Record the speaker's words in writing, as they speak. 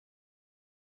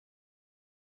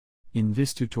In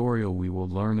this tutorial we will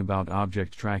learn about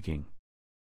object tracking.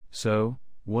 So,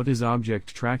 what is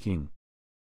object tracking?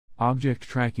 Object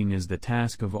tracking is the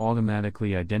task of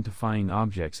automatically identifying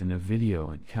objects in a video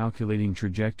and calculating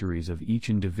trajectories of each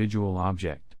individual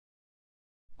object.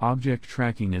 Object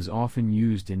tracking is often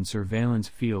used in surveillance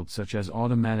fields such as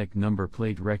automatic number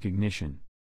plate recognition.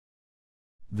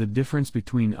 The difference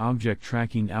between object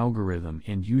tracking algorithm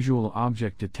and usual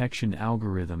object detection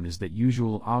algorithm is that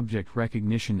usual object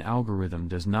recognition algorithm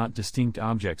does not distinct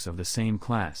objects of the same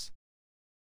class,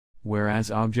 whereas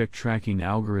object tracking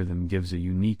algorithm gives a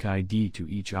unique ID to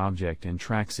each object and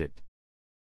tracks it.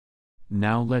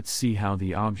 Now let's see how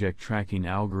the object tracking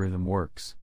algorithm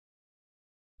works.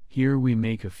 Here we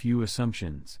make a few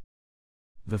assumptions.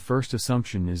 The first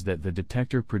assumption is that the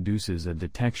detector produces a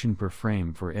detection per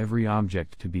frame for every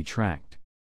object to be tracked.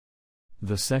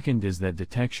 The second is that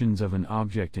detections of an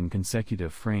object in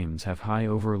consecutive frames have high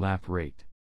overlap rate.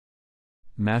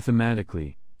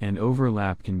 Mathematically, an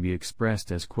overlap can be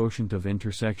expressed as quotient of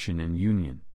intersection and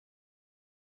union.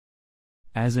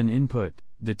 As an input,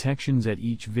 detections at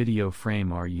each video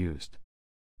frame are used.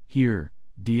 Here,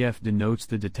 df denotes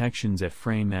the detections at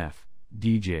frame f,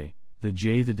 dj, the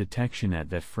j the detection at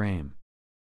that frame.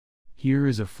 Here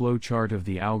is a flowchart of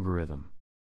the algorithm.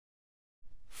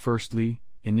 Firstly,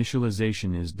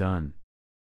 initialization is done.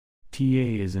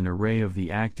 TA is an array of the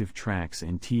active tracks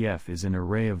and TF is an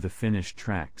array of the finished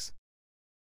tracks.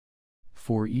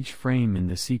 For each frame in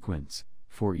the sequence,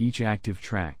 for each active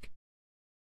track,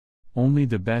 only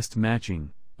the best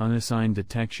matching, unassigned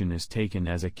detection is taken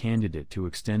as a candidate to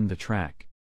extend the track.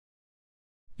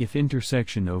 If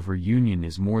intersection over union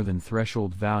is more than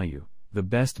threshold value, the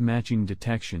best matching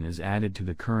detection is added to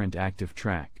the current active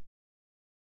track.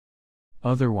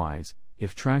 Otherwise,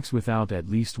 if tracks without at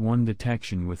least one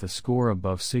detection with a score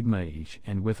above sigma h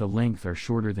and with a length are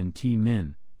shorter than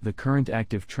t-min, the current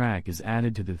active track is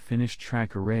added to the finished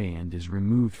track array and is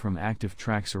removed from active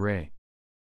tracks array.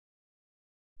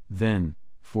 Then,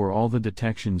 for all the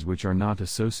detections which are not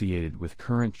associated with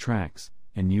current tracks,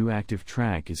 a new active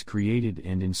track is created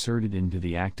and inserted into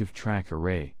the active track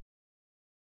array.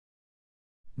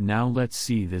 Now let's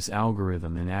see this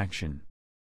algorithm in action.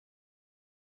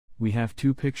 We have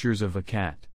two pictures of a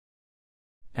cat.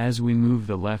 As we move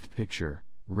the left picture,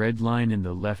 red line in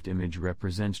the left image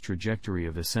represents trajectory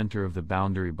of the center of the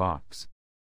boundary box.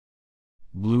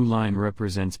 Blue line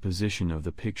represents position of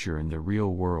the picture in the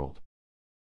real world.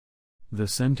 The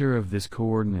center of this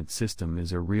coordinate system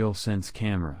is a RealSense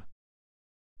camera.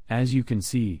 As you can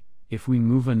see, if we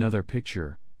move another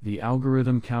picture, the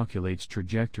algorithm calculates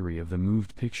trajectory of the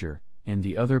moved picture, and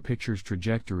the other picture's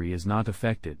trajectory is not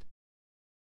affected.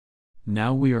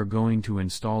 Now we are going to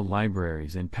install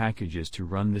libraries and packages to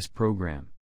run this program.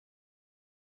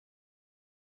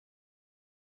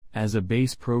 As a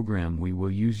base program we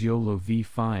will use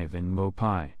YOLOv5 and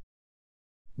MoPy.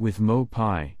 With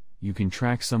MoPy, you can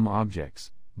track some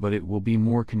objects, but it will be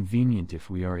more convenient if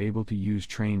we are able to use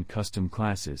trained custom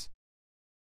classes.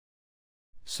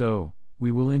 So,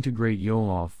 we will integrate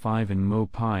YOLOv5 and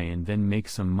MoPy and then make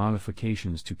some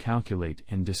modifications to calculate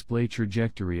and display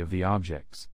trajectory of the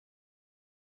objects.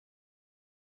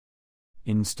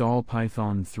 Install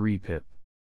Python 3 pip.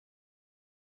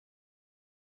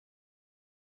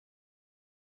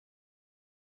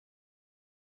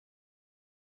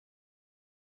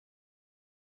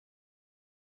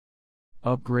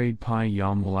 Upgrade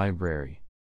PyYAML library.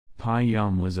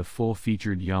 PyYAML is a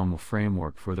full-featured YAML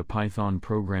framework for the Python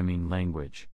programming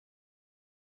language.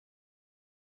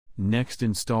 Next,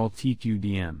 install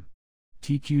TQDM.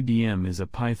 TQDM is a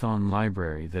Python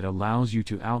library that allows you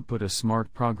to output a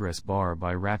smart progress bar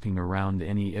by wrapping around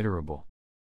any iterable.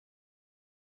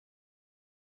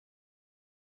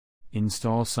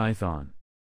 Install Cython.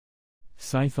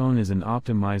 Cython is an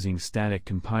optimizing static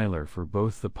compiler for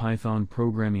both the Python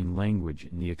programming language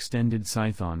and the extended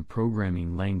Cython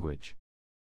programming language.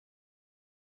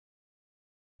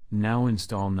 Now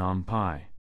install NumPy.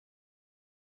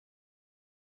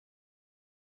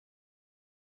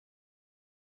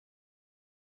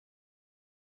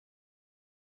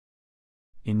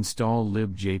 Install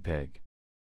libjpeg.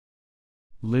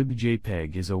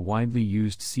 Libjpeg is a widely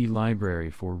used C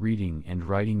library for reading and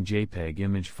writing JPEG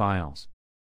image files.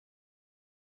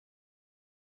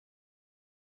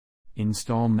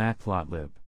 Install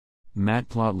Matplotlib.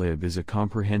 Matplotlib is a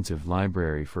comprehensive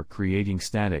library for creating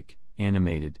static,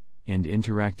 animated, and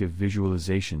interactive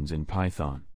visualizations in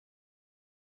Python.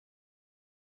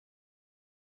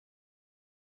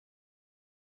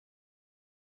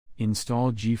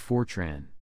 Install gfortran.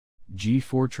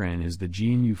 gfortran is the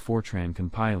GNU Fortran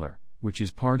compiler, which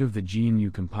is part of the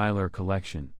GNU compiler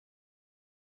collection.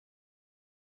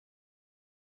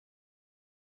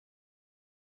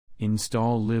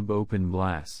 Install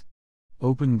libopenBLAS.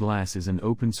 OpenBLAS is an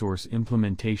open-source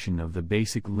implementation of the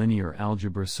basic linear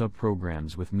algebra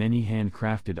subprograms with many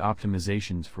handcrafted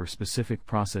optimizations for specific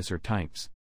processor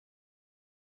types.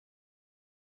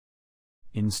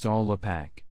 Install Jetpack.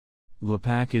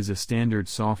 Jetpack is a standard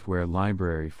software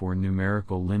library for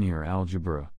numerical linear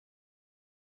algebra.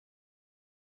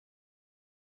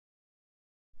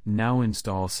 Now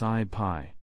install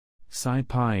SciPy.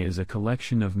 SciPy is a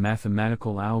collection of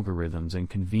mathematical algorithms and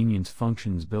convenience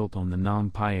functions built on the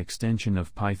NumPy extension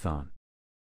of Python.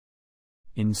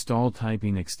 Install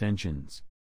typing extensions.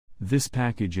 This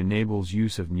package enables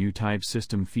use of new type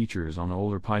system features on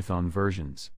older Python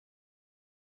versions.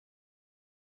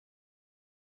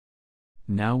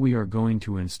 Now we are going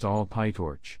to install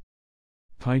PyTorch.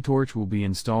 PyTorch will be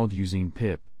installed using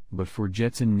pip, but for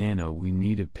Jetson Nano we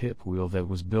need a pip wheel that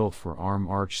was built for ARM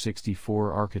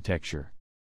Arch64 architecture.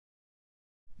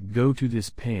 Go to this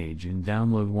page and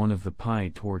download one of the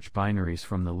PyTorch binaries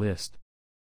from the list.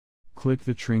 Click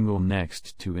the triangle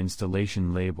next to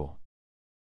installation label.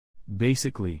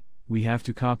 Basically, we have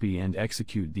to copy and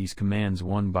execute these commands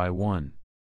one by one.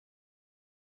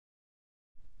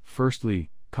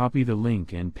 Firstly, copy the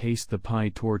link and paste the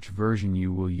PyTorch version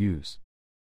you will use.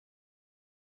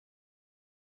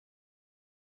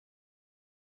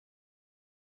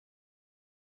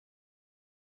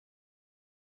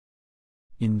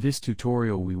 In this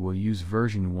tutorial we will use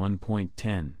version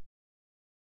 1.10.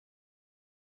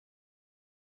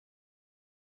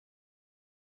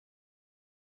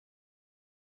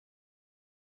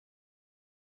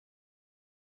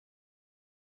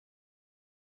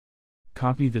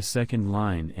 Copy the second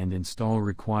line and install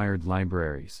required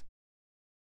libraries.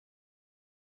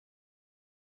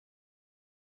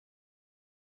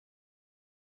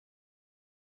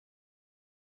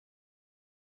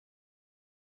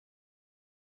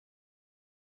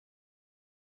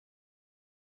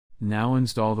 Now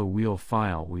install the wheel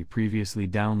file we previously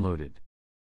downloaded.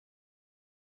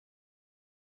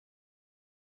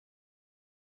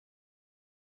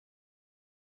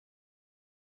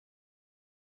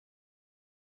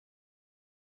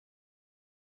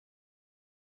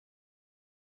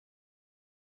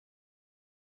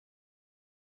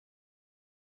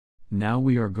 Now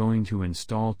we are going to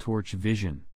install Torch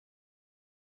Vision.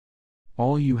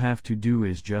 All you have to do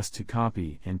is just to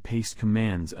copy and paste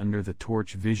commands under the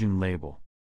Torch Vision label.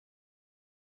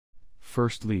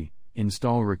 Firstly,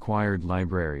 install required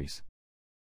libraries.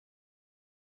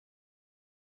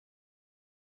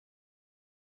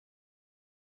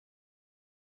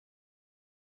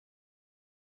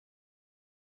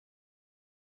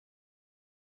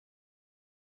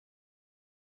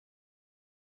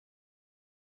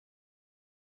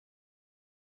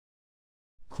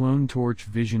 Clone Torch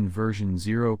Vision version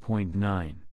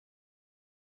 0.9.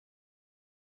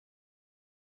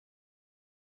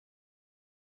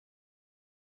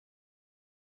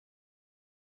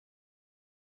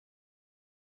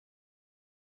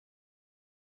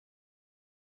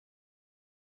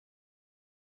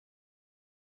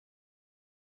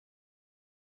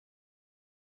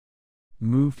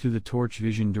 Move to the Torch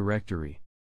Vision directory.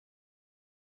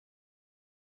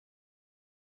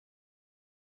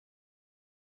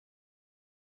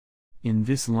 In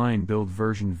this line build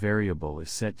version variable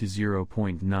is set to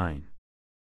 0.9.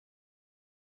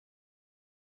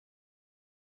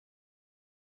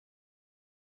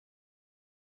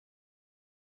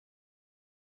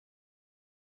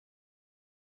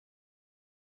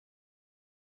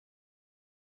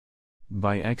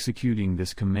 By executing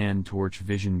this command, Torch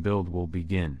Vision build will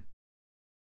begin.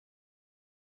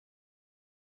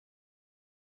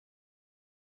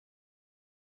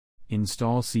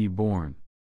 Install Seaborn.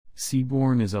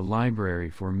 Seaborn is a library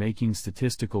for making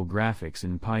statistical graphics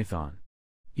in Python.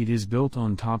 It is built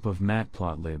on top of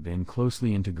Matplotlib and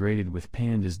closely integrated with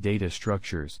Pandas data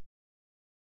structures.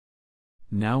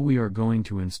 Now we are going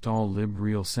to install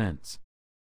Librealsense.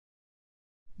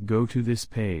 Go to this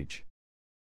page.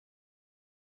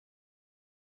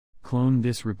 Clone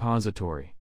this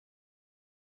repository.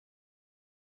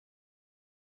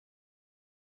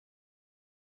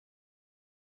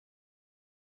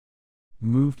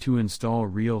 Move to install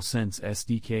RealSense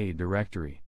SDK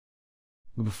directory.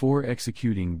 Before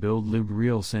executing build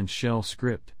Librealsense shell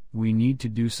script, we need to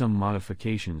do some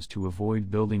modifications to avoid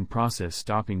building process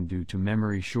stopping due to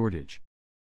memory shortage.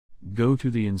 Go to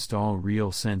the install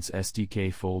RealSense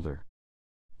SDK folder.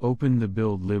 Open the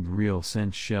build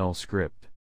Librealsense shell script.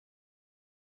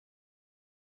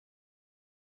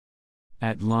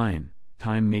 At line,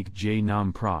 time make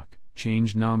jnomproc,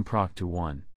 change nomproc to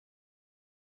 1.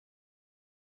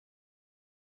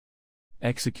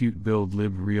 Execute build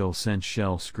Librealsense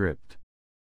shell script.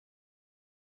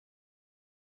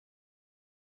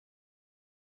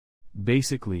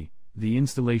 Basically, the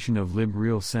installation of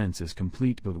Librealsense is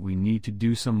complete, but we need to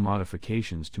do some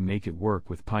modifications to make it work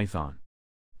with Python.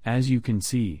 As you can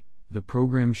see, the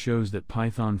program shows that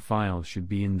Python files should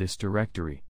be in this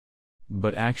directory.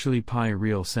 But actually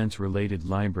RealSense related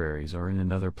libraries are in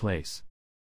another place.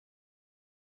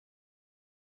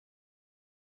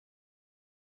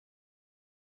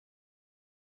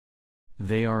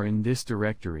 They are in this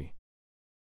directory.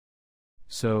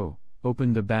 So,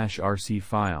 open the bash rc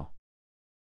file.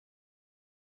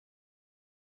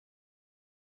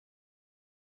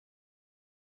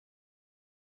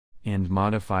 And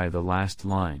modify the last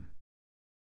line.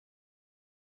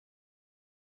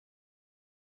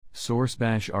 Source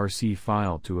bash rc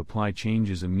file to apply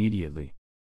changes immediately.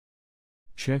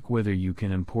 Check whether you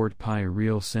can import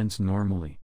RealSense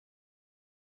normally.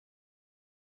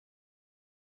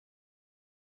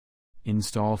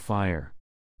 Install Fire.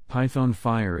 Python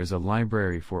Fire is a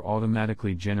library for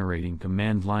automatically generating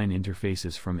command line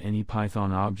interfaces from any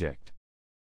Python object.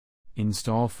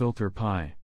 Install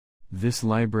FilterPy. This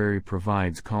library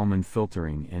provides Kalman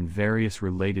filtering and various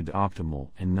related optimal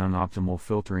and non-optimal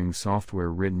filtering software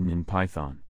written in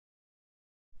Python.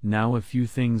 Now a few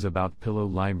things about Pillow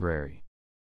library.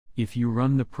 If you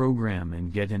run the program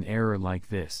and get an error like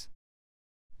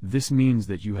this means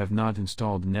that you have not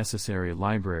installed necessary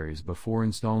libraries before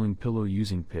installing Pillow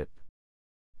using pip.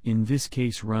 In this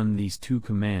case, run these two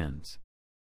commands.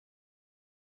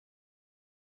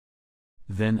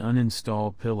 Then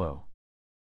uninstall Pillow.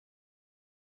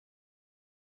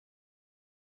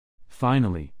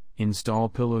 Finally, install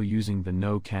Pillow using the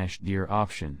no cache dir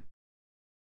option.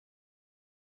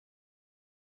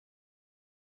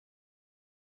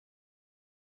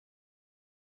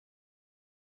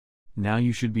 Now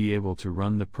you should be able to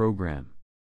run the program.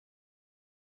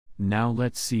 Now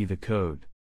let's see the code.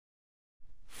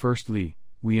 Firstly,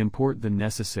 we import the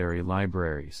necessary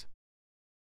libraries.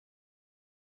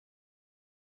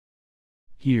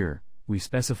 Here, we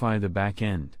specify the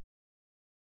backend.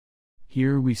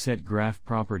 Here we set graph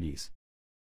properties.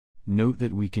 Note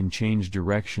that we can change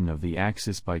direction of the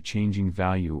axis by changing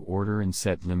value order and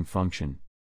set lim function.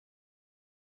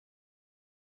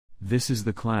 This is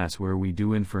the class where we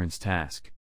do inference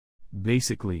task.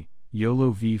 Basically,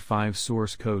 YOLOv5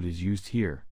 source code is used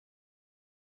here.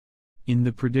 In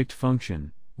the predict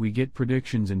function, we get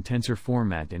predictions in tensor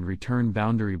format and return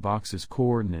boundary boxes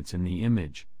coordinates in the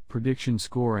image, prediction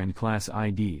score and class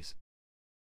IDs.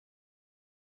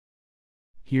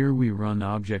 Here we run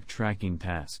object tracking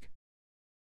task.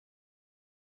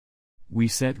 We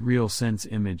set RealSense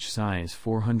image size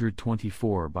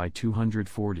 424 by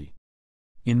 240.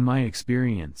 In my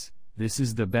experience, this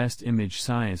is the best image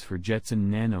size for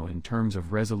Jetson Nano in terms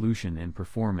of resolution and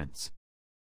performance.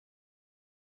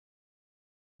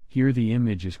 Here the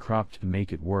image is cropped to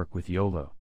make it work with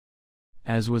YOLO.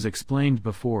 As was explained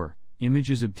before,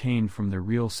 images obtained from the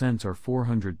RealSense are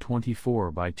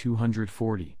 424 by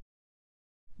 240.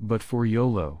 But for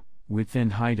YOLO, width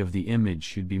and height of the image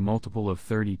should be multiple of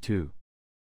 32.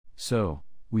 So,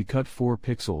 we cut 4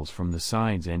 pixels from the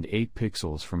sides and 8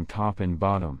 pixels from top and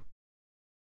bottom.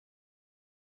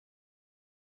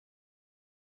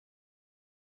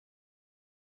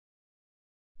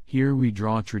 Here we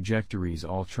draw trajectories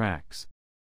all tracks.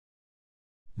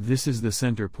 This is the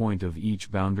center point of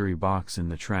each boundary box in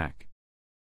the track.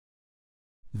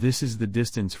 This is the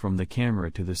distance from the camera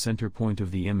to the center point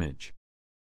of the image.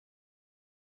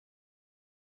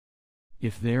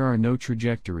 If there are no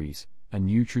trajectories, a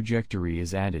new trajectory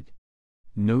is added.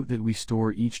 Note that we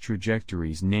store each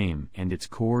trajectory's name and its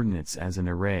coordinates as an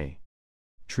array.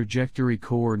 Trajectory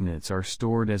coordinates are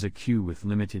stored as a queue with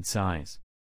limited size.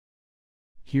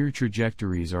 Here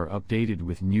trajectories are updated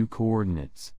with new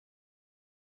coordinates.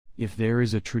 If there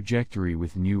is a trajectory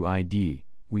with new ID,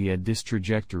 we add this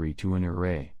trajectory to an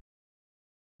array.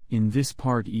 In this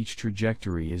part each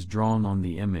trajectory is drawn on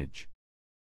the image.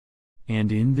 And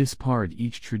in this part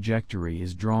each trajectory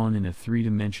is drawn in a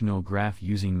three-dimensional graph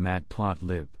using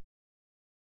matplotlib.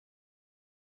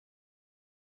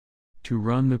 To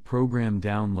run the program,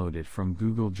 download it from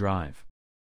Google Drive.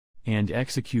 And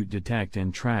execute detect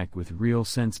and track with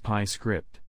RealSense Py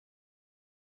script.